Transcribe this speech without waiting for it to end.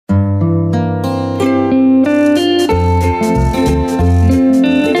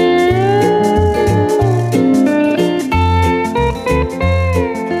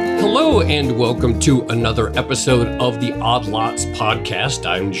to another episode of the Odd Lots podcast.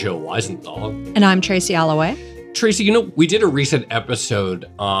 I'm Joe Weisenthal. And I'm Tracy Alloway. Tracy, we did a recent episode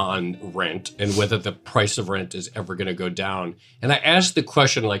on rent and whether the price of rent is ever going to go down. And I asked the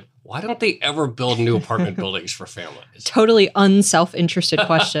question, why don't they ever build new apartment buildings for families? Totally unself-interested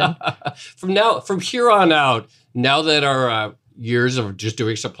question. From here on out, now that our years of just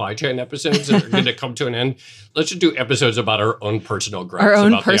doing supply chain episodes are going to come to an end, let's just do episodes about our own personal gripes. Our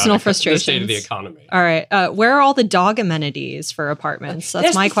own about personal the frustrations. state of the economy. All right. Where are all the dog amenities for apartments?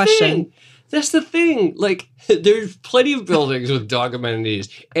 That's my question. That's the thing. There's plenty of buildings with dog amenities.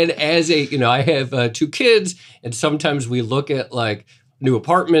 And as I have 2 kids, and sometimes we look at new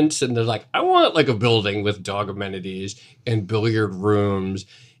apartments and they're like, I want a building with dog amenities and billiard rooms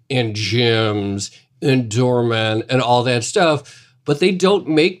and gyms and doormen and all that stuff. But they don't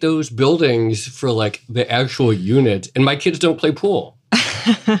make those buildings for the actual unit. And my kids don't play pool.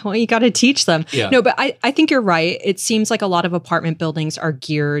 Well, you got to teach them. Yeah. No, but I think you're right. It seems like a lot of apartment buildings are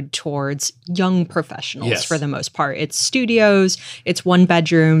geared towards young professionals for the most part. It's studios, it's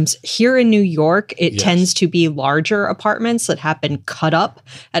 1-bedrooms. Here in New York, it tends to be larger apartments that have been cut up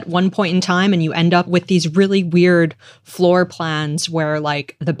at one point in time. And you end up with these really weird floor plans where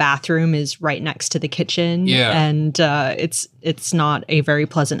the bathroom is right next to the kitchen. Yeah. And it's not a very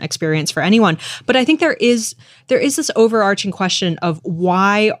pleasant experience for anyone. But I think there is this overarching question of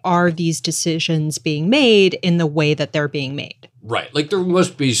why are these decisions being made in the way that they're being made? Right. There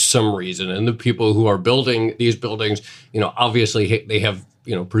must be some reason. And the people who are building these buildings, obviously they have,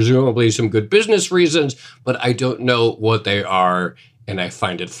 presumably some good business reasons, but I don't know what they are. And I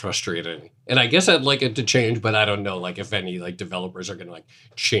find it frustrating. And I guess I'd like it to change, but I don't know if any developers are going to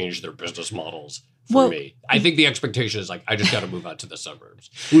change their business models for me. I think the expectation is I just got to move out to the suburbs.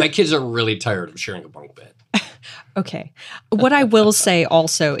 And my kids are really tired of sharing a bunk bed. Okay. What I will say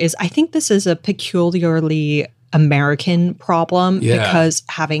also is I think this is a peculiarly American problem because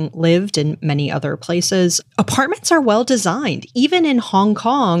having lived in many other places, apartments are well designed. Even in Hong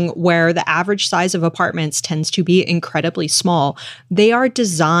Kong, where the average size of apartments tends to be incredibly small, they are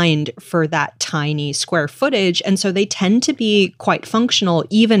designed for that tiny square footage. And so they tend to be quite functional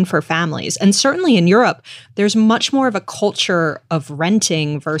even for families. And certainly in Europe, there's much more of a culture of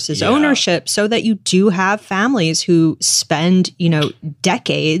renting versus ownership so that you do have families who spend,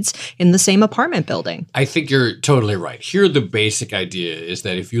 decades in the same apartment building. I think you're totally right. Here, the basic idea is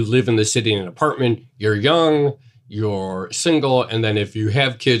that if you live in the city in an apartment, you're young, you're single, and then if you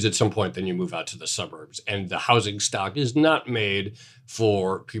have kids at some point, then you move out to the suburbs. And the housing stock is not made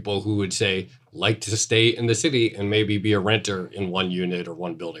for people who would say, like to stay in the city and maybe be a renter in one unit or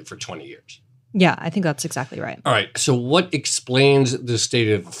one building for 20 years. Yeah, I think that's exactly right. All right. So what explains the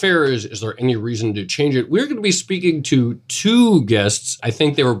state of affairs? Is there any reason to change it? We're going to be speaking to 2 guests. I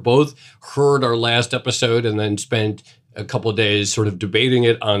think they were both heard our last episode and then spent a couple of days sort of debating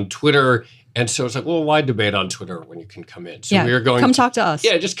it on Twitter. And so it's why debate on Twitter when you can come in? So we're going come talk to us.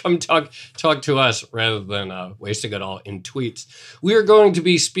 Yeah, just come talk to us rather than wasting it all in tweets. We are going to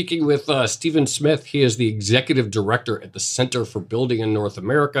be speaking with Stephen Smith. He is the executive director at the Center for Building in North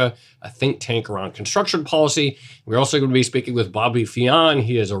America, a think tank around construction policy. We're also going to be speaking with Bobby Fijan.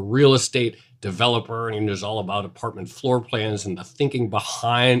 He is a real estate developer, and he knows all about apartment floor plans and the thinking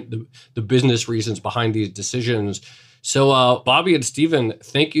behind the business reasons behind these decisions. So, Bobby and Stephen,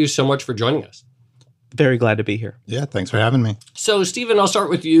 thank you so much for joining us. Very glad to be here. Yeah, thanks for having me. So, Stephen, I'll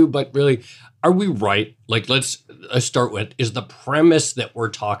start with you, but really, are we right? Let's start with, is the premise that we're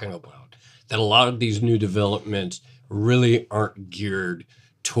talking about that a lot of these new developments really aren't geared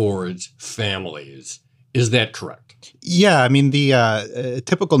towards families? Is that correct? Yeah, I mean, the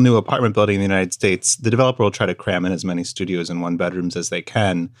typical new apartment building in the United States, the developer will try to cram in as many studios and 1-bedrooms as they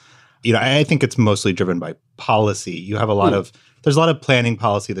can. I think it's mostly driven by policy. You have there's a lot of planning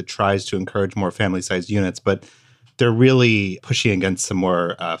policy that tries to encourage more family-sized units, but they're really pushing against some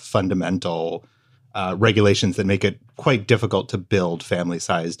more fundamental regulations that make it quite difficult to build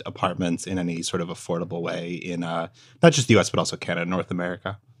family-sized apartments in any sort of affordable way in not just the U.S., but also Canada and North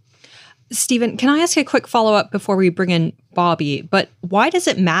America. Stephen, can I ask a quick follow-up before we bring in Bobby? But why does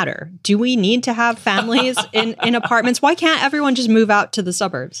it matter? Do we need to have families in apartments? Why can't everyone just move out to the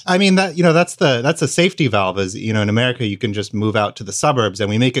suburbs? I mean, that's a safety valve. In America, you can just move out to the suburbs, and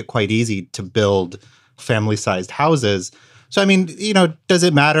we make it quite easy to build family-sized houses. So, I mean, does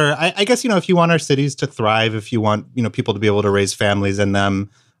it matter? I guess, if you want our cities to thrive, if you want, people to be able to raise families in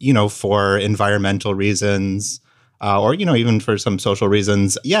them, for environmental reasons, or even for some social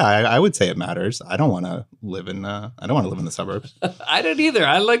reasons, I would say it matters. I don't want to live in the suburbs. I don't either.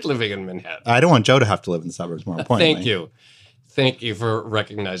 I like living in Manhattan. I don't want Joe to have to live in the suburbs. More importantly, Thank you. Thank you for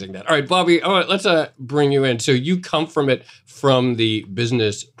recognizing that. All right, Bobby, all right, let's bring you in. So you come from it from the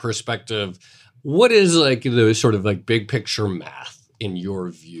business perspective. What is like the sort of like big picture math in your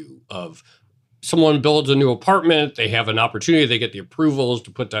view of someone builds a new apartment, they have an opportunity, they get the approvals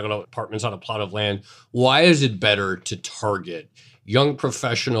to put down apartments on a plot of land. Why is it better to target young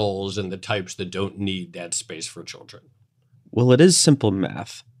professionals and the types that don't need that space for children? Well, it is simple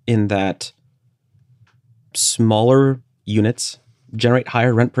math in that smaller units generate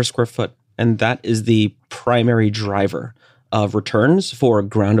higher rent per square foot. And that is the primary driver of returns for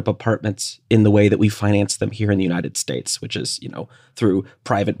ground-up apartments in the way that we finance them here in the United States, which is, through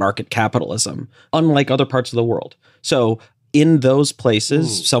private market capitalism, unlike other parts of the world. So in those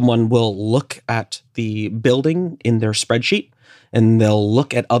places, someone will look at the building in their spreadsheet, and they'll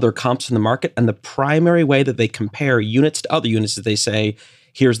look at other comps in the market. And the primary way that they compare units to other units is they say,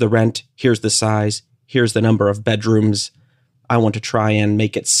 here's the rent, here's the size, here's the number of bedrooms. I want to try and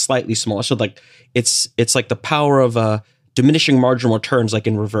make it slightly smaller. So like it's like the power of diminishing marginal returns, like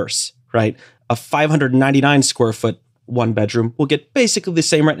in reverse, right? A 599 square foot one bedroom will get basically the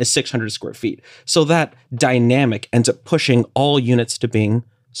same rent as 600 square feet. So that dynamic ends up pushing all units to being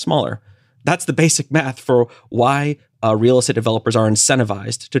smaller. That's the basic math for why real estate developers are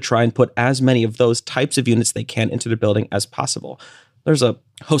incentivized to try and put as many of those types of units they can into the building as possible. There's a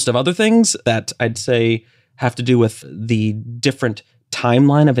host of other things that I'd say have to do with the different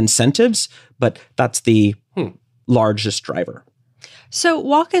timeline of incentives, but that's the largest driver. So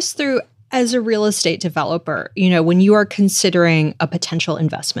walk us through, as a real estate developer, when you are considering a potential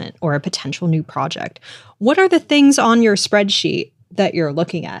investment or a potential new project, what are the things on your spreadsheet that you're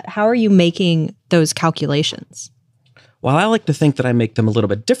looking at? How are you making those calculations? Well, I like to think that I make them a little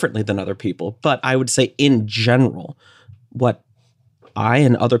bit differently than other people, but I would say in general, what I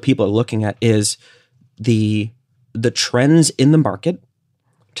and other people are looking at is the trends in the market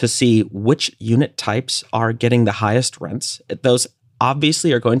to see which unit types are getting the highest rents. Those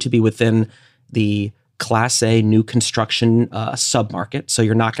obviously are going to be within the Class A new construction submarket. So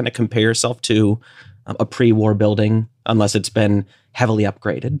you're not going to compare yourself to a pre-war building unless it's been heavily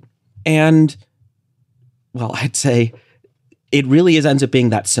upgraded. And, well, I'd say it really ends up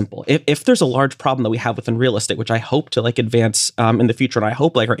being that simple. If there's a large problem that we have within real estate, which I hope to advance in the future, and I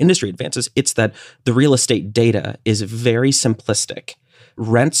hope our industry advances, it's that the real estate data is very simplistic.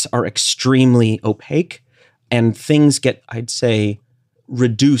 Rents are extremely opaque, and things get, I'd say,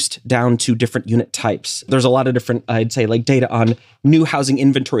 reduced down to different unit types. There's a lot of different, I'd say, data on new housing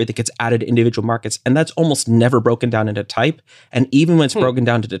inventory that gets added to individual markets, and that's almost never broken down into type. And even when it's broken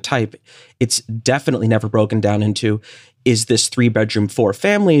down into type, it's definitely never broken down into, is this 3-bedroom, 4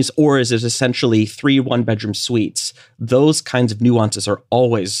 families, or is it essentially 3 one-bedroom suites? Those kinds of nuances are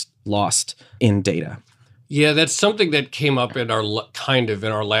always lost in data. Yeah, that's something that came up in our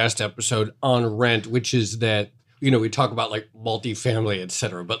last episode on rent, which is that, we talk about multifamily, et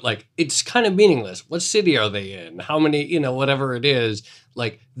cetera, but it's kind of meaningless. What city are they in? How many, whatever it is,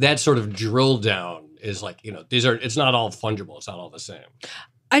 that sort of drill down is it's not all fungible. It's not all the same.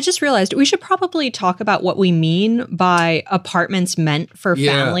 I just realized we should probably talk about what we mean by apartments meant for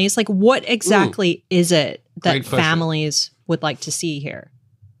families. What exactly is it that families would like to see here?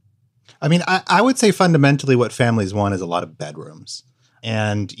 I mean, I would say fundamentally what families want is a lot of bedrooms.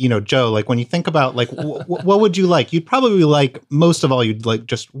 And, Joe, when you think about, what would you like? You'd probably most of all, you'd like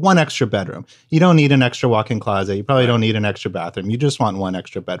just one extra bedroom. You don't need an extra walk-in closet. You probably don't need an extra bathroom. You just want one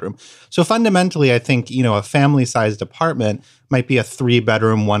extra bedroom. So fundamentally, I think, a family-sized apartment might be a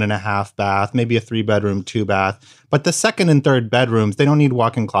 3-bedroom, 1.5 bath, maybe a 3-bedroom, 2-bath. But the second and third bedrooms, they don't need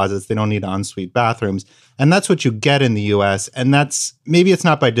walk-in closets. They don't need ensuite bathrooms. And that's what you get in the U.S. And that's, maybe it's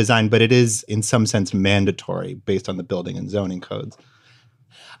not by design, but it is in some sense mandatory based on the building and zoning codes.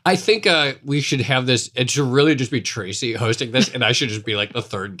 I think we should have this. It should really just be Tracy hosting this, and I should just be the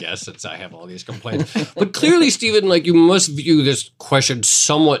third guest since I have all these complaints. But clearly, Stephen, you must view this question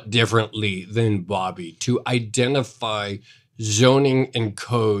somewhat differently than Bobby to identify zoning and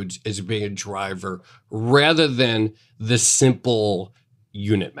codes as being a driver rather than the simple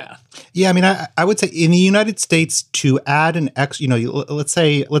unit math. Yeah, I mean, I would say in the United States to add an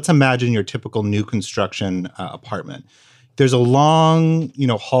let's imagine your typical new construction apartment. There's a long,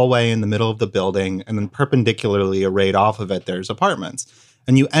 hallway in the middle of the building, and then perpendicularly arrayed off of it, there's apartments.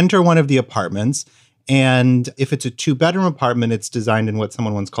 And you enter one of the apartments, and if it's a 2-bedroom apartment, it's designed in what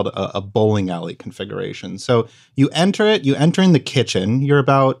someone once called a bowling alley configuration. So you enter in the kitchen. You're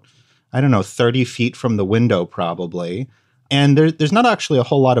about, 30 feet from the window probably. And there's not actually a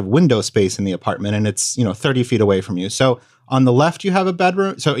whole lot of window space in the apartment, and it's, 30 feet away from you. So on the left, you have a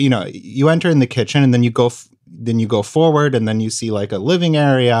bedroom. So, you enter in the kitchen, and then you go then you go forward and then you see like a living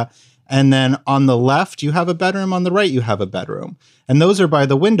area. And then on the left, you have a bedroom. On the right, you have a bedroom. And those are by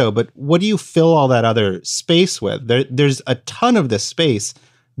the window. But what do you fill all that other space with? There's a ton of this space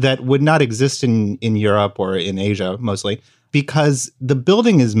that would not exist in Europe or in Asia mostly, because the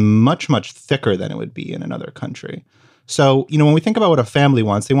building is much, much thicker than it would be in another country. So, when we think about what a family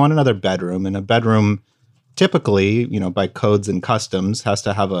wants, they want another bedroom. And a bedroom typically, by codes and customs, has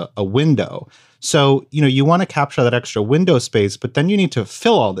to have a window. So, you want to capture that extra window space, but then you need to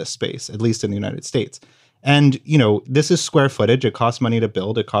fill all this space, at least in the United States. And, this is square footage. It costs money to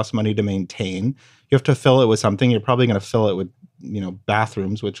build. It costs money to maintain. You have to fill it with something. You're probably going to fill it with,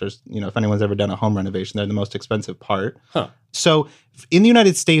 bathrooms, which are, if anyone's ever done a home renovation, they're the most expensive part. Huh. So in the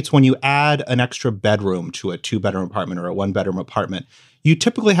United States, when you add an extra bedroom to a 2-bedroom apartment or a 1-bedroom apartment, you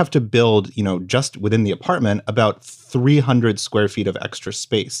typically have to build, just within the apartment, about 300 square feet of extra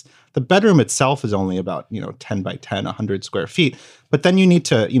space. The bedroom itself is only about, 10 by 10, 100 square feet. But then you need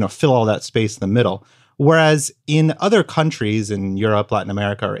to, fill all that space in the middle. Whereas in other countries in Europe, Latin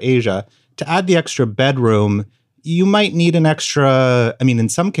America, or Asia, to add the extra bedroom, you might need an extra, in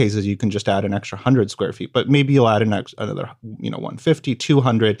some cases, you can just add an extra 100 square feet, but maybe you'll add another, 150,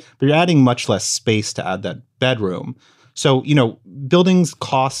 200, but you're adding much less space to add that bedroom. So, buildings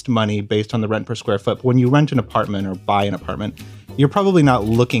cost money based on the rent per square foot. But when you rent an apartment or buy an apartment, you're probably not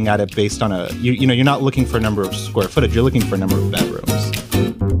looking at it based on you're not looking for a number of square footage. You're looking for a number of bedrooms.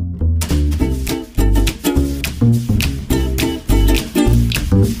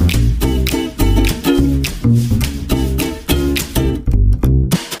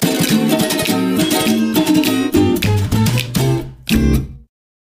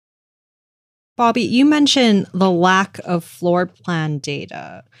 Bobby, you mentioned the lack of floor plan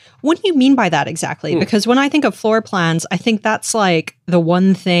data. What do you mean by that exactly? Because when I think of floor plans, I think that's like the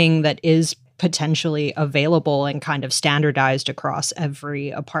one thing that is potentially available and kind of standardized across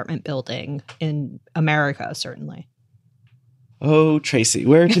every apartment building in America, certainly. Oh, Tracy,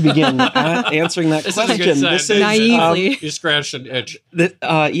 where to begin answering that question? This is naively. You scratched an itch.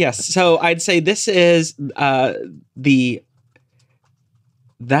 Yes. So I'd say this is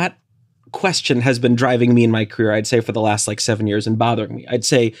that question has been driving me in my career, I'd say, for the last 7 years and bothering me. I'd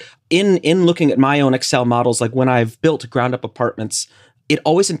say in looking at my own Excel models, like when I've built ground up apartments, it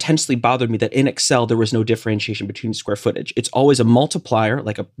always intensely bothered me that in Excel, there was no differentiation between square footage. It's always a multiplier,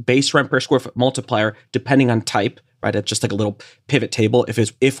 like a base rent per square foot multiplier, depending on type, right? It's just like a little pivot table.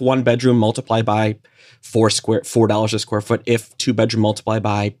 If 1 bedroom, multiply by $4 a square foot. If 2 bedroom, multiply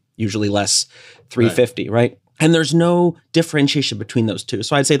by usually less, $3.50, right? And there's no differentiation between those two.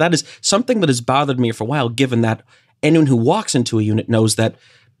 So I'd say that is something that has bothered me for a while, given that anyone who walks into a unit knows that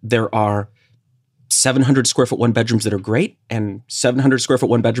there are 700 square foot 1 bedrooms that are great and 700 square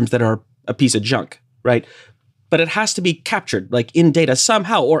foot 1 bedrooms that are a piece of junk, right? But it has to be captured in data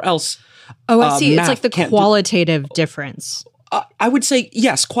somehow, or else. Oh, I see. It's like the qualitative difference. I would say,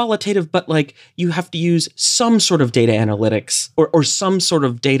 yes, qualitative, but you have to use some sort of data analytics or some sort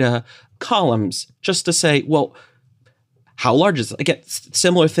of data columns just to say, well, how large is it? Again,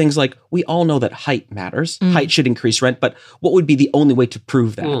 similar things like we all know that height matters. Height should increase rent, but what would be the only way to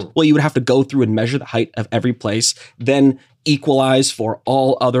prove that? Well, you would have to go through and measure the height of every place, then equalize for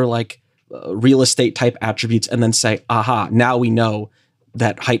all other real estate type attributes, and then say, aha, now we know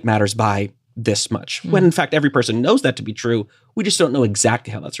that height matters by this much. When in fact, every person knows that to be true. We just don't know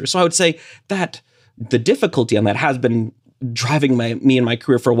exactly how that's true. So I would say that the difficulty on that has been driving me in my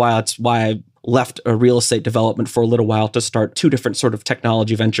career for a while. It's why I left a real estate development for a little while to start 2 different sort of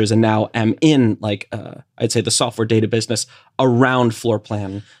technology ventures, and now am in I'd say the software data business around floor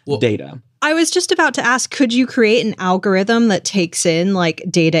plan data. I was just about to ask, could you create an algorithm that takes in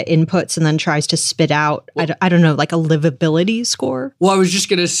data inputs and then tries to spit out, I don't know, a livability score? Well, I was just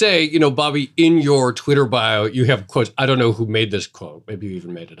going to say, Bobby, in your Twitter bio, you have quotes. I don't know who made this quote. Maybe you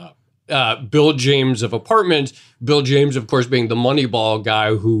even made it up. Bill James of apartments. Bill James, of course, being the Moneyball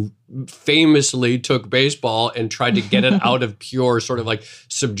guy who famously took baseball and tried to get it out of pure sort of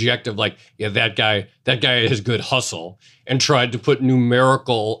subjective, that guy has good hustle, and tried to put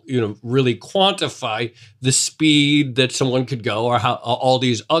numerical, really quantify the speed that someone could go, or how all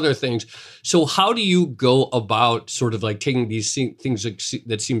these other things. So how do you go about sort of taking these things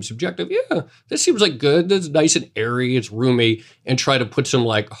that seem subjective? Yeah, this seems good. That's nice and airy. It's roomy, and try to put some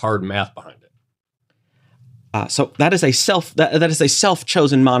hard math behind it. So that is a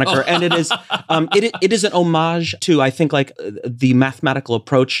self-chosen moniker, and it is it is an homage to, I think, the mathematical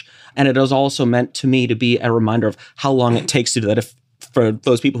approach, and it is also meant to me to be a reminder of how long it takes to do that. If for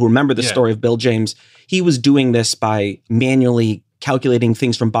those people who remember the story of Bill James, he was doing this by manually calculating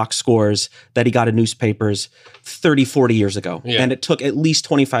things from box scores that he got in newspapers 30, 40 years ago. Yeah. And it took at least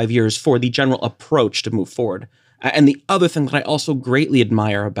 25 years for the general approach to move forward. And the other thing that I also greatly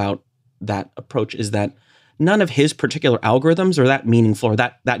admire about that approach is that none of his particular algorithms are that meaningful or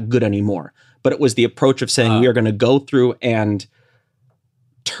that good anymore. But it was the approach of saying we are going to go through and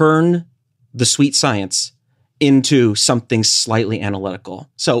turn the sweet science into something slightly analytical.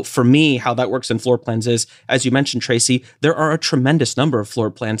 So for me, how that works in floor plans is, as you mentioned, Tracy, there are a tremendous number of floor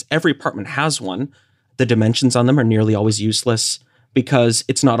plans. Every apartment has one. The dimensions on them are nearly always useless because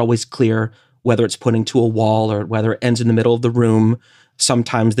it's not always clear whether it's pointing to a wall or whether it ends in the middle of the room.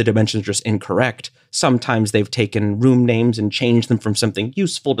 Sometimes the dimensions are just incorrect. Sometimes they've taken room names and changed them from something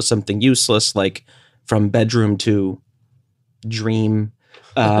useful to something useless, like from bedroom to dream.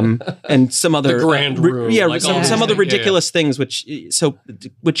 And some other grand room, some other ridiculous things,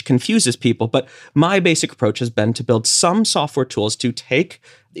 which confuses people. But my basic approach has been to build some software tools to take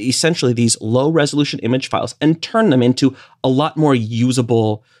essentially these low resolution image files and turn them into a lot more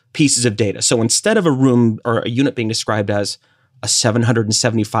usable pieces of data. So instead of a room or a unit being described as a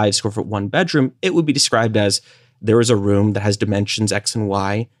 775 square foot one bedroom, it would be described as there is a room that has dimensions X and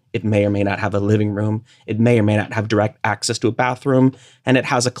Y. It may or may not have a living room. It may or may not have direct access to a bathroom. And it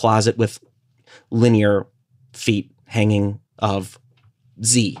has a closet with linear feet hanging of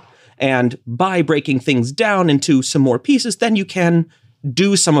Z. And by breaking things down into some more pieces, then you can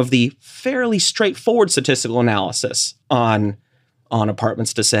do some of the fairly straightforward statistical analysis on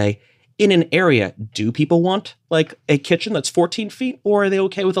apartments to say, in an area, do people want like a kitchen that's 14 feet or are they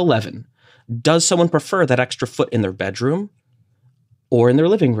okay with 11? Does someone prefer that extra foot in their bedroom or in their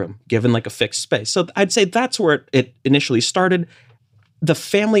living room, given like a fixed space? So I'd say that's where it initially started. The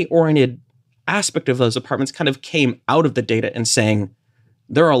family-oriented aspect of those apartments kind of came out of the data and saying,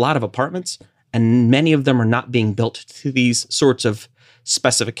 there are a lot of apartments and many of them are not being built to these sorts of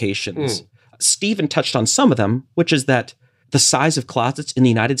specifications. Stephen touched on some of them, which is that the size of closets in the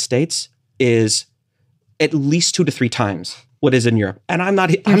United States is at least 2 to 3 times what is in Europe. And I'm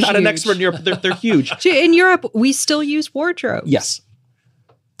not an expert in Europe. They're huge. In Europe, we still use wardrobes. Yes.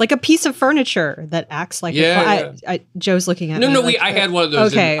 Like a piece of furniture that acts like Joe's looking at me. No, like, I had one of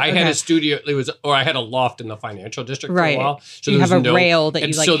those. Okay, I had a studio. I had a loft in the financial district for a while. So you have a rail that you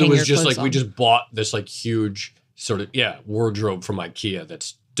like. So there hang was your just clothes like on. we just bought this like huge sort of wardrobe from IKEA that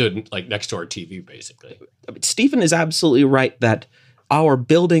stood like next to our TV basically. Stephen is absolutely right that our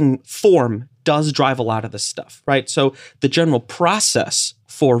building form does drive a lot of this stuff, right? So the general process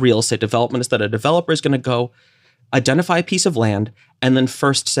for real estate development is that a developer is going to go identify a piece of land and then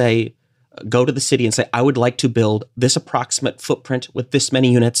first say, go to the city and say, I would like to build this approximate footprint with this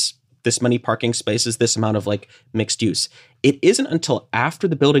many units, this many parking spaces, this amount of like mixed use. It isn't until after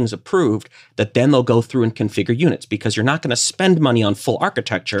the building is approved that then they'll go through and configure units, because you're not going to spend money on full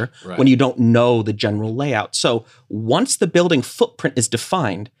architecture when you don't know the general layout. So once the building footprint is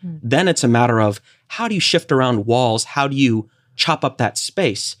defined, then it's a matter of how do you shift around walls? How do you chop up that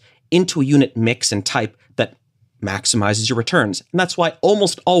space into a unit mix and type that maximizes your returns? And that's why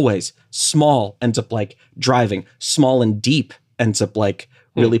almost always small ends up like driving, small and deep ends up like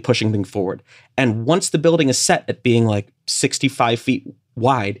really pushing things forward. And once the building is set at being like 65 feet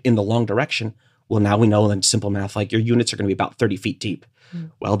wide in the long direction, well, now we know in simple math, like your units are going to be about 30 feet deep.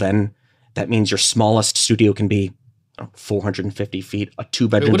 Well, then that means your smallest studio can be 450 feet. A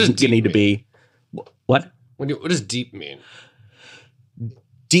 2-bedroom doesn't need to be, what? What does deep mean?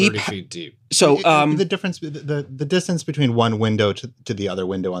 Deep. 30 feet deep. So the difference, the distance between one window to the other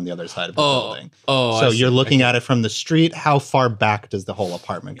window on the other side of the building. So you're looking at it from the street. How far back does the whole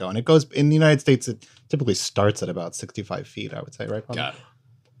apartment go? And it goes in the United States. It typically starts at about 65 feet. I would say, right? Got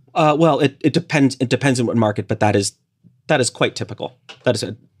it. Well, it depends. It depends on what market, but that is quite typical.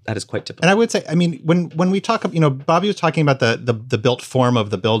 That is quite typical. And I would say, I mean, when we talk, Bobby was talking about the built form of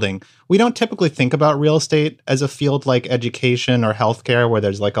the building. We don't typically think about real estate as a field like education or healthcare, where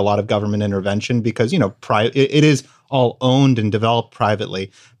there's like a lot of government intervention, because it is all owned and developed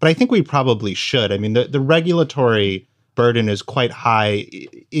privately. But I think we probably should. I mean, the regulatory burden is quite high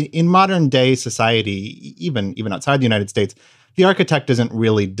in modern day society, even outside the United States. The architect isn't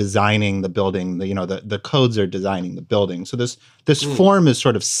really designing the building. The codes are designing the building. So this form is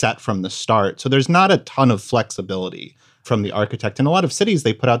sort of set from the start. So there's not a ton of flexibility from the architect. In a lot of cities,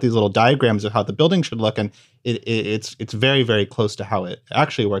 they put out these little diagrams of how the building should look, and it's very, very close to how it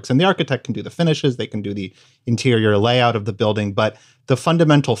actually works. And the architect can do the finishes, they can do the interior layout of the building, but the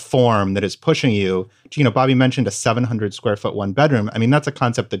fundamental form that is pushing you, Bobby mentioned a 700 square foot 1-bedroom. I mean, that's a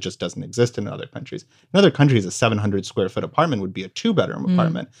concept that just doesn't exist in other countries. In other countries, a 700 square foot apartment would be a 2-bedroom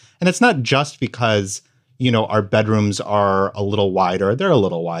apartment. And it's not just because, our bedrooms are a little wider. They're a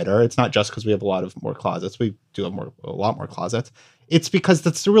little wider. It's not just because we have a lot of more closets. We do have a lot more closets. It's because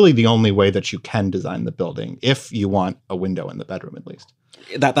that's really the only way that you can design the building if you want a window in the bedroom at least.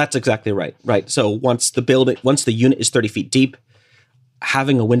 That's exactly right. Right. So once the unit is 30 feet deep,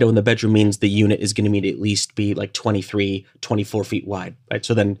 having a window in the bedroom means the unit is going to need to at least be like 23, 24 feet wide. Right.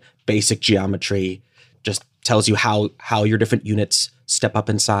 So then basic geometry just tells you how your different units step up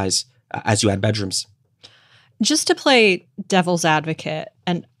in size as you add bedrooms. Just to play devil's advocate,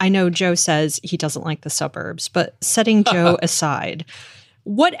 and I know Joe says he doesn't like the suburbs, but setting Joe aside,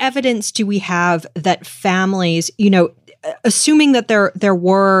 what evidence do we have that families, assuming that there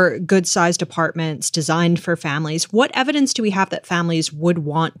were good-sized apartments designed for families, what evidence do we have that families would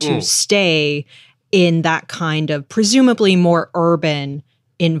want to stay in that kind of presumably more urban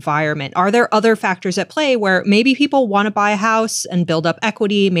environment? Are there other factors at play where maybe people want to buy a house and build up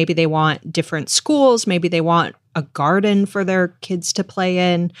equity? Maybe they want different schools. Maybe they want a garden for their kids to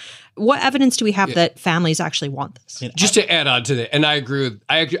play in. What evidence do we have that families actually want this? Just to add on to that, and I agree with,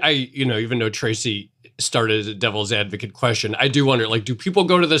 I even though Tracy started as a devil's advocate question, I do wonder, do people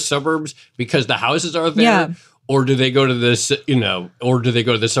go to the suburbs because the houses are there? Yeah. Or do they go to this, or do they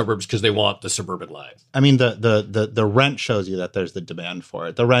go to the suburbs because they want the suburban life? I mean, the rent shows you that there's the demand for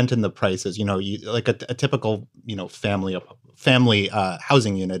it. The rent and the prices, like a typical, family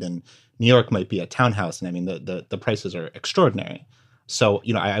housing unit in New York might be a townhouse, and I mean the prices are extraordinary. So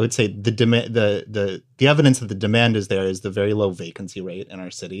I would say the evidence that the demand is there is the very low vacancy rate in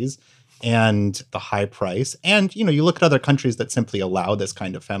our cities, and the high price. And you look at other countries that simply allow this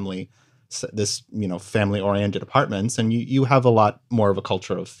kind of family-oriented apartments, and you have a lot more of a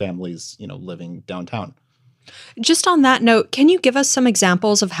culture of families, living downtown. Just on that note, can you give us some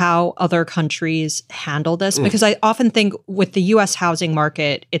examples of how other countries handle this? Because I often think with the U.S. housing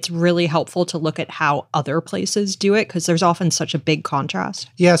market, it's really helpful to look at how other places do it because there's often such a big contrast.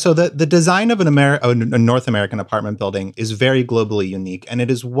 Yeah, so the design of a North American apartment building is very globally unique, and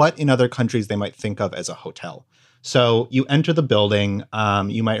it is what in other countries they might think of as a hotel. So you enter the building.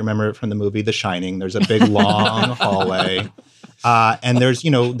 You might remember it from the movie The Shining. There's a big long hallway. And there's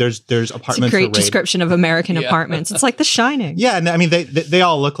apartments. It's a great description of American apartments. It's like The Shining. Yeah, and I mean they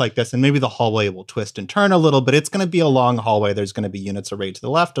all look like this, and maybe the hallway will twist and turn a little, but it's going to be a long hallway. There's going to be units arrayed to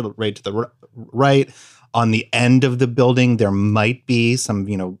the left, arrayed to the right. On the end of the building, there might be some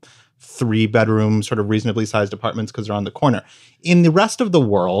 3-bedroom sort of reasonably sized apartments because they're on the corner. In the rest of the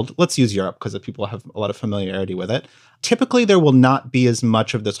world, let's use Europe because people have a lot of familiarity with it. Typically, there will not be as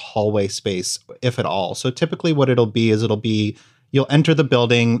much of this hallway space, if at all. So typically what it'll be you'll enter the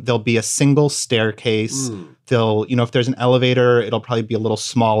building, there'll be a single staircase. If there's an elevator, it'll probably be a little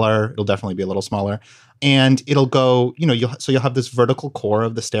smaller. It'll definitely be a little smaller. And it'll go, you'll have this vertical core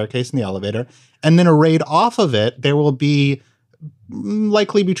of the staircase and the elevator. And then arrayed off of it, there will be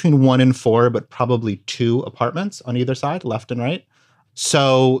likely between 1 and 4, but probably 2 apartments on either side, left and right.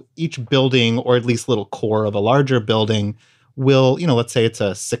 So each building, or at least little core of a larger building, will, let's say it's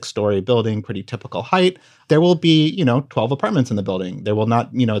a 6-story building, pretty typical height. There will be, 12 apartments in the building. There will not,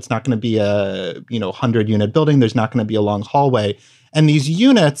 it's not going to be a, 100-unit building. There's not going to be a long hallway. And these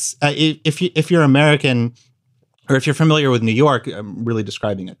units, if you're American, or if you're familiar with New York, I'm really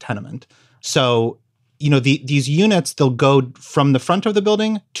describing a tenement. So these units, they'll go from the front of the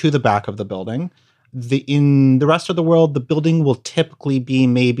building to the back of the building. In the rest of the world, the building will typically be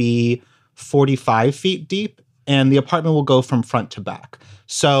maybe 45 feet deep, and the apartment will go from front to back.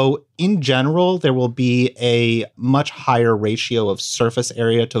 So in general, there will be a much higher ratio of surface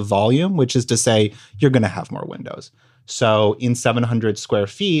area to volume, which is to say you're going to have more windows. So in 700 square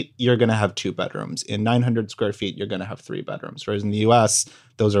feet, you're going to have 2 bedrooms. In 900 square feet, you're going to have 3 bedrooms. Whereas in the US,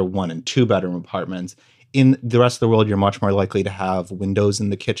 those are 1 and 2 bedroom apartments. In the rest of the world, you're much more likely to have windows in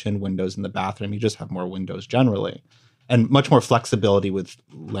the kitchen, windows in the bathroom. You just have more windows generally, and much more flexibility with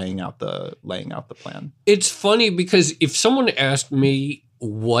laying out the plan. It's funny because if someone asked me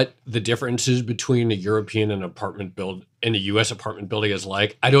what the difference is between a European and a U.S. apartment building is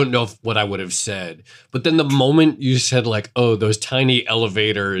like, I don't know what I would have said. But then the moment you said those tiny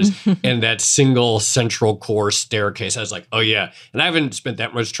elevators and that single central core staircase, I was like, oh yeah. And I haven't spent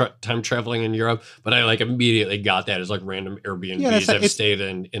that much time traveling in Europe, but I immediately got that as random Airbnbs I've stayed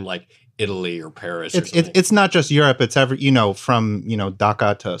in Italy or Paris. It's not just Europe. It's from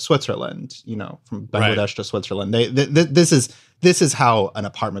Dhaka to Switzerland. From Bangladesh to Switzerland. This is how an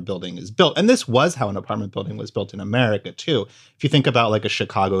apartment building is built, and this was how an apartment building was built in America too. If you think about a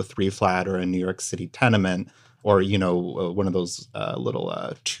Chicago 3-flat or a New York City tenement, or one of those little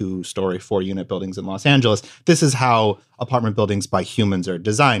 2-story 4-unit buildings in Los Angeles, this is how apartment buildings by humans are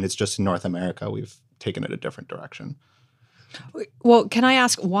designed. It's just in North America we've taken it a different direction. Well, can I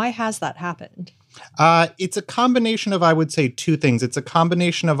ask, why has that happened? It's a combination of, I would say, two things. It's a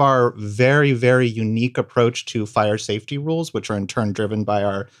combination of our very, very unique approach to fire safety rules, which are in turn driven by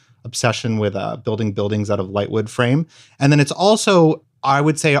our obsession with building buildings out of lightwood frame. And then it's also, I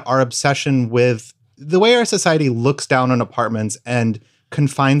would say, our obsession with the way our society looks down on apartments and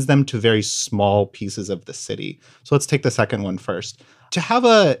confines them to very small pieces of the city. So let's take the second one first. To have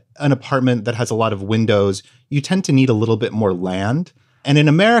an apartment that has a lot of windows, you tend to need a little bit more land. And in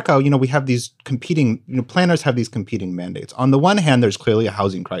America, we have these competing, planners have these competing mandates. On the one hand, there's clearly a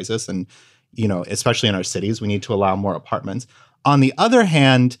housing crisis. And, especially in our cities, we need to allow more apartments. On the other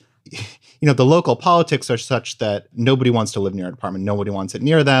hand, the local politics are such that nobody wants to live near an apartment. Nobody wants it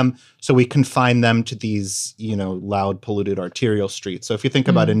near them. So we confine them to these, loud, polluted arterial streets. So if you think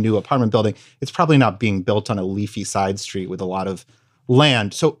about a new apartment building, it's probably not being built on a leafy side street with a lot of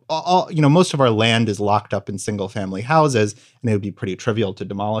land. So, most of our land is locked up in single family houses, and it would be pretty trivial to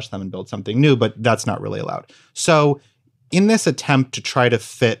demolish them and build something new, but that's not really allowed. So in this attempt to try to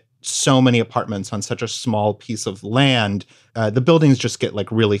fit so many apartments on such a small piece of land, the buildings just get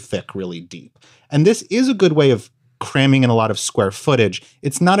really thick, really deep. And this is a good way of cramming in a lot of square footage.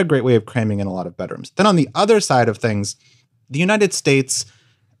 It's not a great way of cramming in a lot of bedrooms. Then on the other side of things, the United States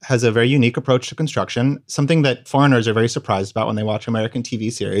has a very unique approach to construction. Something that foreigners are very surprised about when they watch American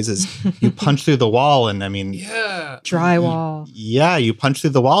TV series is you punch through the wall and drywall. You punch through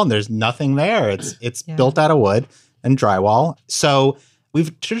the wall and there's nothing there. It's built out of wood and drywall. So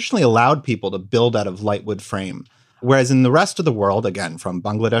we've traditionally allowed people to build out of lightwood frame. Whereas in the rest of the world, again, from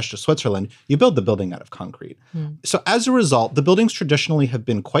Bangladesh to Switzerland, you build the building out of concrete. So as a result, the buildings traditionally have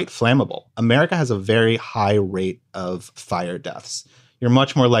been quite flammable. America has a very high rate of fire deaths. You're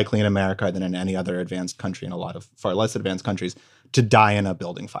much more likely in America than in any other advanced country, and a lot of far less advanced countries, to die in a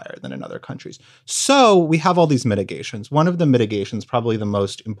building fire than in other countries. So we have all these mitigations. One of the mitigations, probably the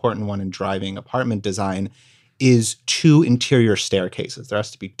most important one in driving apartment design, is 2 interior staircases. There has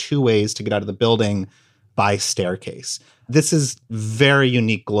to be 2 ways to get out of the building by staircase. This is very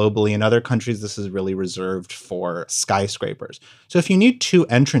unique globally. In other countries, this is really reserved for skyscrapers. So if you need 2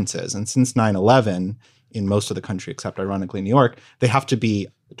 entrances, and since 9/11, in most of the country, except ironically New York, they have to be,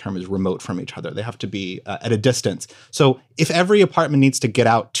 the term is remote from each other. They have to be at a distance. So if every apartment needs to get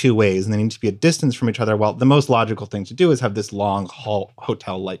out 2 ways and they need to be a distance from each other, well, the most logical thing to do is have this long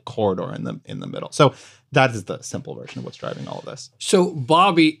hotel-like corridor in the middle. So that is the simple version of what's driving all of this. So,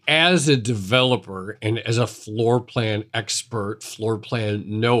 Bobby, as a developer and as a floor plan expert, floor plan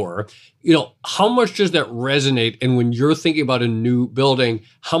knower, how much does that resonate? And when you're thinking about a new building,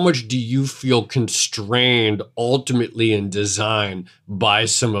 how much do you feel constrained ultimately in design by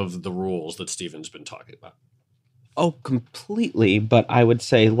some of the rules that Stephen's been talking about? Oh, completely. But I would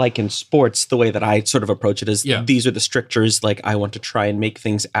say, like in sports, the way that I sort of approach it is these are the strictures. Like, I want to try and make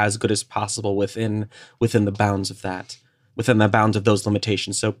things as good as possible within the bounds of that, within the bounds of those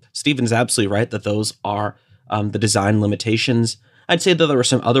limitations. So Stephen's absolutely right that those are the design limitations. I'd say that there are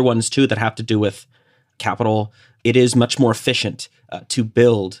some other ones too that have to do with capital. It is much more efficient to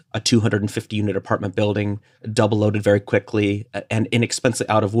build a 250 unit apartment building, double loaded very quickly and inexpensively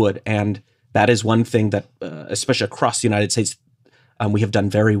out of wood. And that is one thing that, especially across the United States, we have done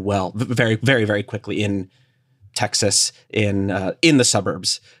very well, very, very, very quickly in Texas, in the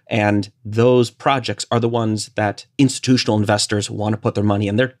suburbs. And those projects are the ones that institutional investors want to put their money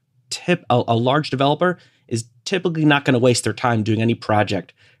in. A large developer is typically not going to waste their time doing any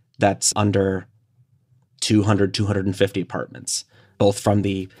project that's under 200, 250 apartments, both from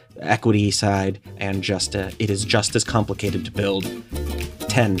the equity side and just it is just as complicated to build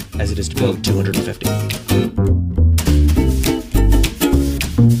 10 as it is to build 250.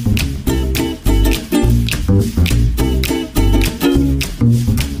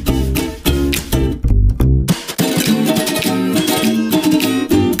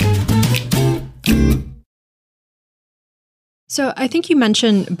 So I think you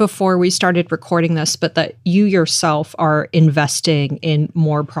mentioned before we started recording this, but that you yourself are investing in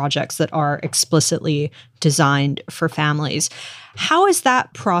more projects that are explicitly designed for families. How is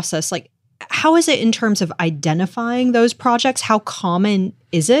that process? Like, how is it in terms of identifying those projects? How common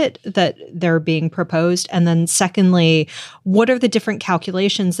is it that they're being proposed? And then secondly, what are the different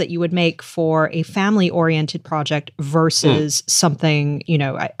calculations that you would make for a family-oriented project versus something,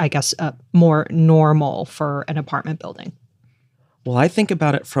 I guess, more normal for an apartment building? Well, I think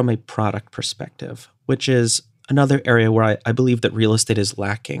about it from a product perspective, which is another area where I believe that real estate is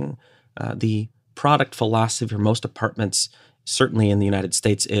lacking. The product philosophy for most apartments, certainly in the United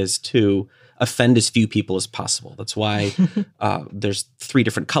States, is to offend as few people as possible. That's why there's 3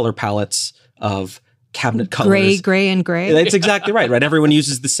 different color palettes of cabinet colors. Gray, and gray. That's exactly right. Right. Everyone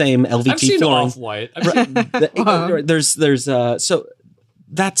uses the same LVT I've seen flooring. off-white. So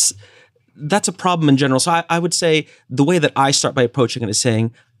that's a problem in general. So I would say the way that I start by approaching it is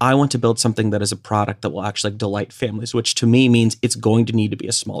saying, I want to build something that is a product that will actually delight families, which to me means it's going to need to be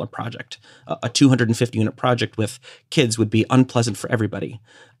a smaller project. A 250 unit project with kids would be unpleasant for everybody.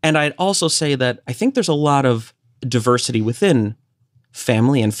 And I'd also say that I think there's a lot of diversity within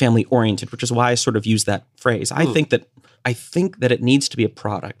family and family oriented, which is why I sort of use that phrase. I think that it needs to be a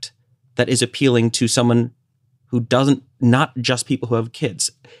product that is appealing to someone who doesn't, not just people who have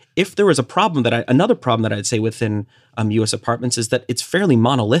kids. If there was another problem that I'd say within U.S. apartments is that it's fairly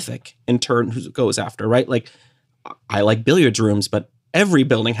monolithic in terms of who it goes after, right? Like, I like billiards rooms, but every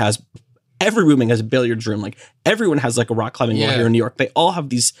rooming has a billiards room. Like, everyone has like a rock climbing wall here in New York. They all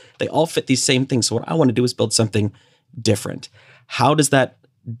fit these same things. So what I want to do is build something different. How does that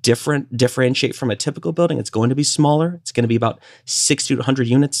differentiate from a typical building? It's going to be smaller. It's going to be about 60 to 100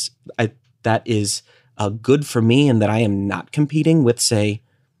 units. That is good for me, and that I am not competing with, say,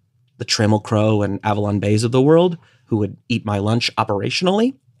 the Trammell Crow and Avalon Bays of the world, who would eat my lunch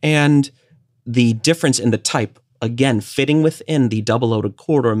operationally. And the difference in the type, again, fitting within the double-loaded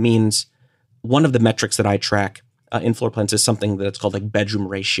corridor means one of the metrics that I track in floor plans is something that's called like bedroom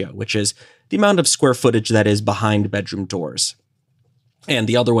ratio, which is the amount of square footage that is behind bedroom doors. And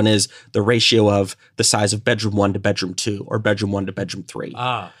the other one is the ratio of the size of bedroom 1 to bedroom 2 or bedroom 1 to bedroom 3.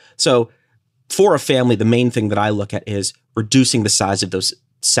 So for a family, the main thing that I look at is reducing the size of those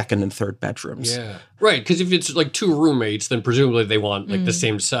second and third bedrooms. Yeah. Right. Because if it's like two roommates, then presumably they want like the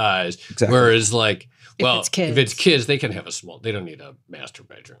same size. Exactly. Whereas like, well, if it's kids, they can have they don't need a master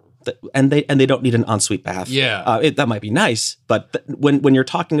bedroom. And they don't need an ensuite bath. Yeah. That might be nice. But when you're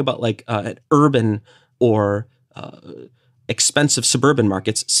talking about like urban or expensive suburban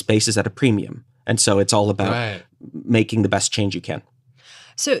markets, space is at a premium. And so it's all about making the best change you can.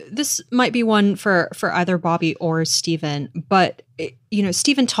 So this might be one for either Bobby or Stephen, but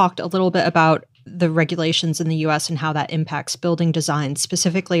Stephen talked a little bit about the regulations in the U.S. and how that impacts building design,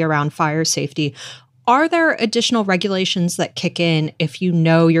 specifically around fire safety. Are there additional regulations that kick in if you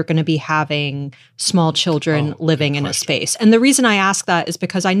know you're going to be having small children living in a space? And the reason I ask that is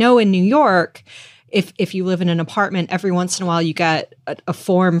because I know in New York, if you live in an apartment, every once in a while you get a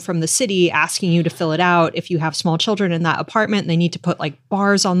form from the city asking you to fill it out. If you have small children in that apartment, they need to put like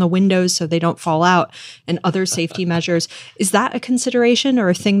bars on the windows so they don't fall out and other safety measures. Is that a consideration or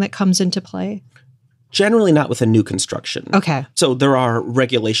a thing that comes into play? Generally not with a new construction. Okay. So there are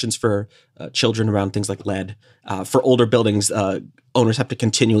regulations for children around things like lead. For older buildings, owners have to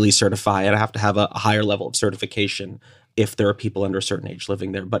continually certify and have to have a higher level of certification if there are people under a certain age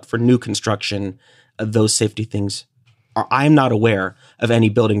living there. But for new construction, those safety things I'm not aware of any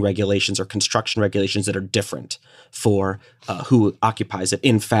building regulations or construction regulations that are different for who occupies it.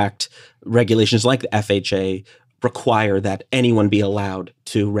 In fact, regulations like the FHA require that anyone be allowed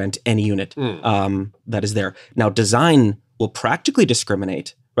to rent any unit that is there. Now, design will practically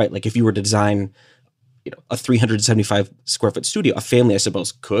discriminate, right? Like if you were to design a 375 square foot studio, a family, I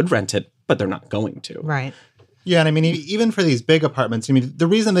suppose, could rent it, but they're not going to. Right. Yeah, and I mean, even for these big apartments, I mean, the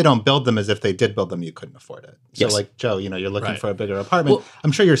reason they don't build them is if they did build them, you couldn't afford it. So Yes. like, Joe, you're looking for a bigger apartment. Well,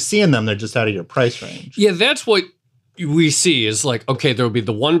 I'm sure you're seeing them. They're just out of your price range. Yeah, that's what we see is like, okay, there will be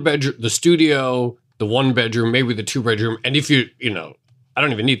the one bedroom, the studio, the one bedroom, maybe the two bedroom. And if I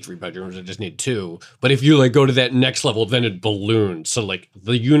don't even need 3 bedrooms, I just need 2. But if you like go to that next level, then it balloons. So like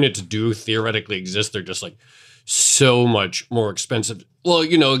the units do theoretically exist. They're just like so much more expensive. Well,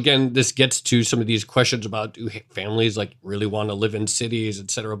 again, this gets to some of these questions about do families like really want to live in cities, et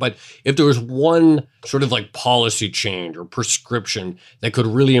cetera. But if there was one sort of like policy change or prescription that could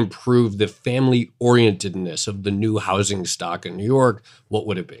really improve the family orientedness of the new housing stock in New York, what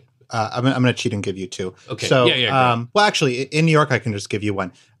would it be? I'm going to cheat and give you 2. Okay. So, Yeah. well, actually, in New York, I can just give you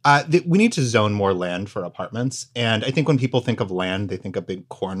one. We need to zone more land for apartments. And I think when people think of land, they think of big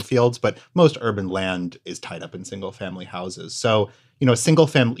cornfields, but most urban land is tied up in single family houses. So, single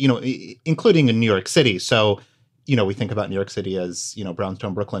family, including in New York City. So, we think about New York City as,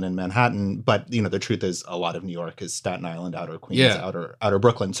 Brownstone, Brooklyn, and Manhattan. But, the truth is a lot of New York is Staten Island, outer Queens, outer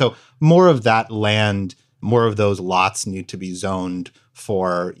Brooklyn. So more of that land, more of those lots need to be zoned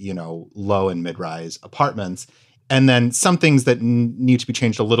for, low and mid-rise apartments. And then some things that need to be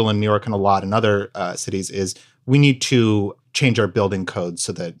changed a little in New York and a lot in other cities is we need to change our building code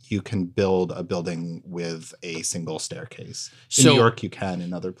so that you can build a building with a single staircase. In New York, you can.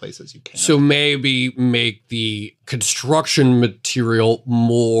 In other places, you can't. So maybe make the construction material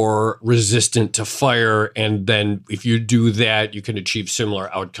more resistant to fire, and then if you do that, you can achieve similar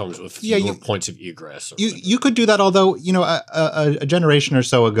outcomes with fewer points of egress. You could do that, although, a generation or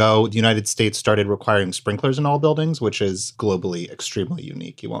so ago, the United States started requiring sprinklers in all buildings, which is globally extremely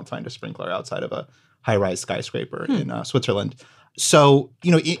unique. You won't find a sprinkler outside of a high-rise skyscraper in Switzerland. So,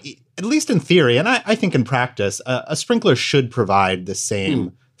 at least in theory, and I think in practice, a sprinkler should provide the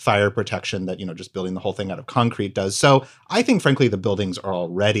same fire protection that, just building the whole thing out of concrete does. So I think, frankly, the buildings are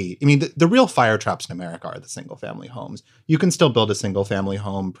already, the real fire traps in America are the single-family homes. You can still build a single-family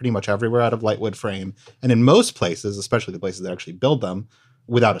home pretty much everywhere out of light wood frame. And in most places, especially the places that actually build them,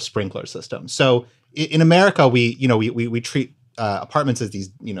 without a sprinkler system. So in America, we treat apartments as these,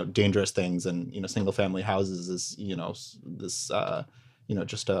 dangerous things, and, single family houses is, this,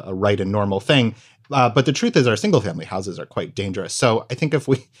 just a right and normal thing. But the truth is our single family houses are quite dangerous. So I think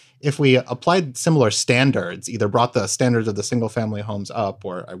if we applied similar standards, either brought the standards of the single family homes up,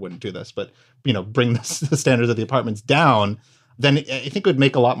 or I wouldn't do this, but, bring the standards of the apartments down, then I think it would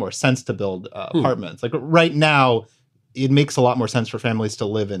make a lot more sense to build apartments. Like right now, it makes a lot more sense for families to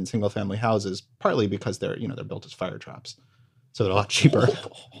live in single family houses, partly because they're built as fire traps. So they're a lot cheaper.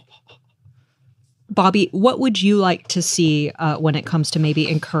 Bobby, what would you like to see when it comes to maybe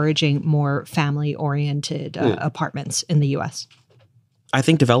encouraging more family-oriented apartments in the U.S.? I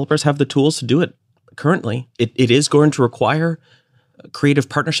think developers have the tools to do it currently. It is going to require creative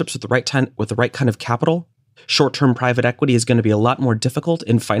partnerships with the right kind of capital. Short-term private equity is going to be a lot more difficult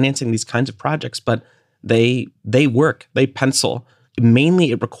in financing these kinds of projects, but they work, they pencil.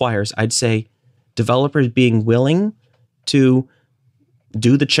 Mainly it requires, I'd say, developers being willing to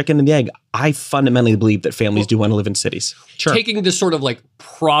do the chicken and the egg. I fundamentally believe that families do want to live in cities. Sure. Taking this sort of like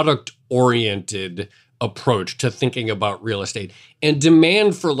product-oriented approach to thinking about real estate and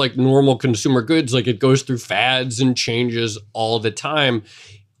demand for like normal consumer goods, like it goes through fads and changes all the time.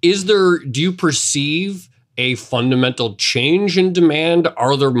 Do you perceive a fundamental change in demand?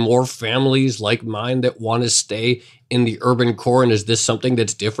 Are there more families like mine that want to stay in the urban core? And is this something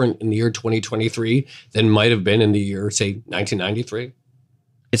that's different in the year 2023 than might have been in the year, say, 1993?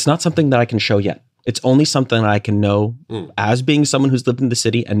 It's not something that I can show yet. It's only something that I can know as being someone who's lived in the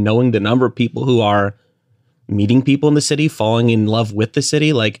city and knowing the number of people who are meeting people in the city, falling in love with the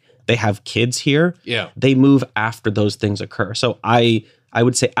city, like they have kids here. Yeah. They move after those things occur. So I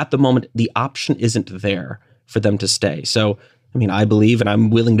would say at the moment, the option isn't there for them to stay. So, I believe, and I'm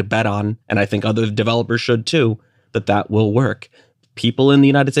willing to bet on, and I think other developers should too, that will work. People in the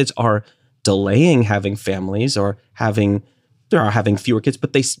United States are delaying having families or having fewer kids,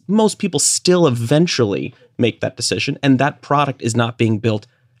 but most people still eventually make that decision. And that product is not being built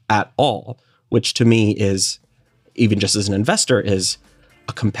at all, which to me is, even just as an investor, is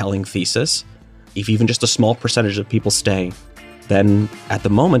a compelling thesis. If even just a small percentage of people stay, then at the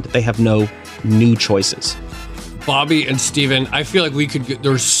moment they have no new choices. Bobby and Stephen, I feel like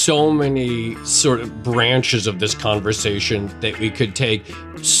there's so many sort of branches of this conversation that we could take.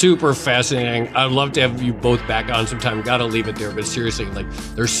 Super fascinating. I'd love to have you both back on sometime. Got to leave it there. But seriously,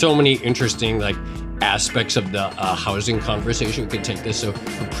 there's so many interesting aspects of the housing conversation. We could take this. So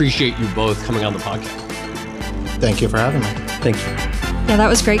appreciate you both coming on the podcast. Thank you for having me. Thank you. Yeah, that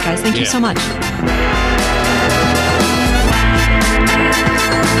was great, guys. Thank you so much.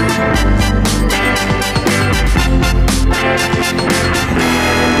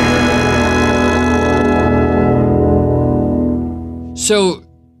 So,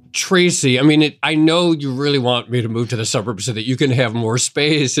 Tracy, I know you really want me to move to the suburbs so that you can have more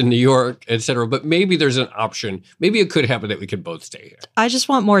space in New York, et cetera, but maybe there's an option. Maybe it could happen that we could both stay here. I just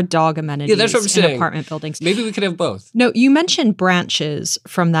want more dog amenities that's what I'm saying. In apartment buildings. Maybe we could have both. No, you mentioned branches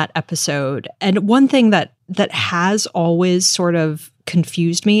from that episode. And one thing that has always sort of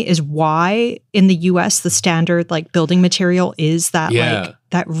confused me is why in the US the standard building material is that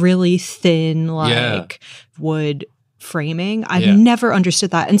that really thin wood framing. I've never understood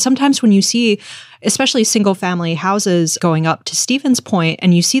that. And sometimes when you see, especially single family houses going up, to Stephen's point,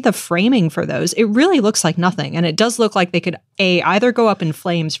 and you see the framing for those, it really looks like nothing. And it does look like they could A, either go up in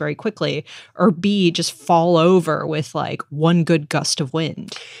flames very quickly, or B, just fall over with one good gust of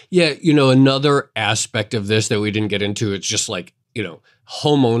wind. Yeah. Another aspect of this that we didn't get into, it's just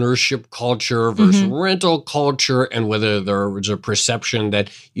home ownership culture versus rental culture, and whether there was a perception that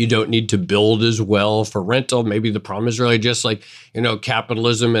you don't need to build as well for rental. Maybe the problem is really just like,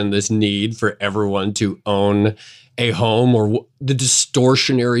 capitalism and this need for everyone to own a home, or the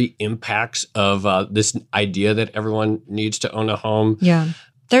distortionary impacts of this idea that everyone needs to own a home. Yeah.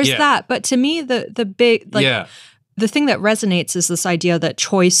 There's that. But to me, the big, the thing that resonates is this idea that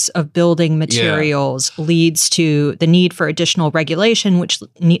choice of building materials leads to the need for additional regulation, which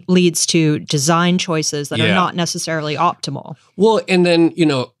leads to design choices that are not necessarily optimal. Well, and then,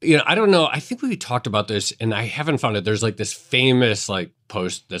 I don't know. I think we talked about this, and I haven't found it. There's like this famous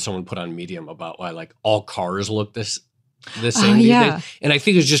post that someone put on Medium about why all cars look the same. And I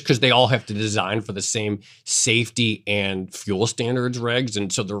think it's just because they all have to design for the same safety and fuel standards regs.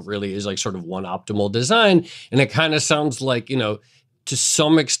 And so there really is sort of one optimal design. And it kind of sounds like, to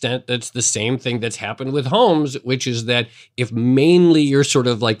some extent, that's the same thing that's happened with homes, which is that if mainly you're sort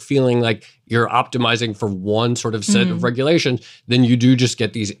of feeling like you're optimizing for one sort of set of regulations, then you do just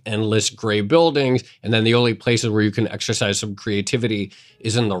get these endless gray buildings. And then the only places where you can exercise some creativity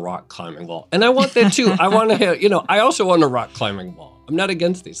is in the rock climbing wall. And I want that too. I want to have, I also want a rock climbing wall. I'm not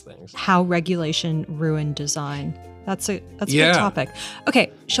against these things. How regulation ruined design. That's a good topic.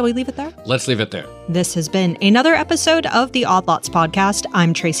 Okay, shall we leave it there? Let's leave it there. This has been another episode of the Odd Lots podcast.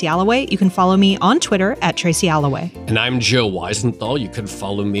 I'm Tracy Alloway. You can follow me on Twitter at Tracy Alloway. And I'm Joe Weisenthal. You can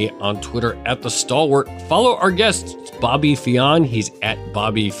follow me on Twitter at The Stalwart. Follow our guest, Bobby Fijan. He's at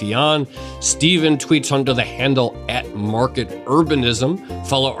Bobby Fijan. Steven tweets under the handle at Market Urbanism.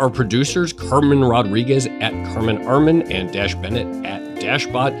 Follow our producers, Carmen Rodriguez at Carmen Arman and Dash Bennett at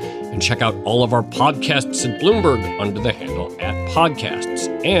Dashbot, and check out all of our podcasts at Bloomberg under the handle at Podcasts.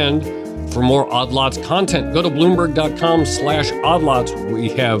 And for more Odd Lots content, go to Bloomberg.com/oddlots. We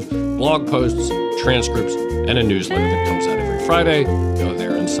have blog posts, transcripts, and a newsletter that comes out every Friday. Go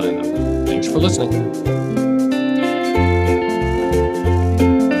there and sign up. Thanks for listening.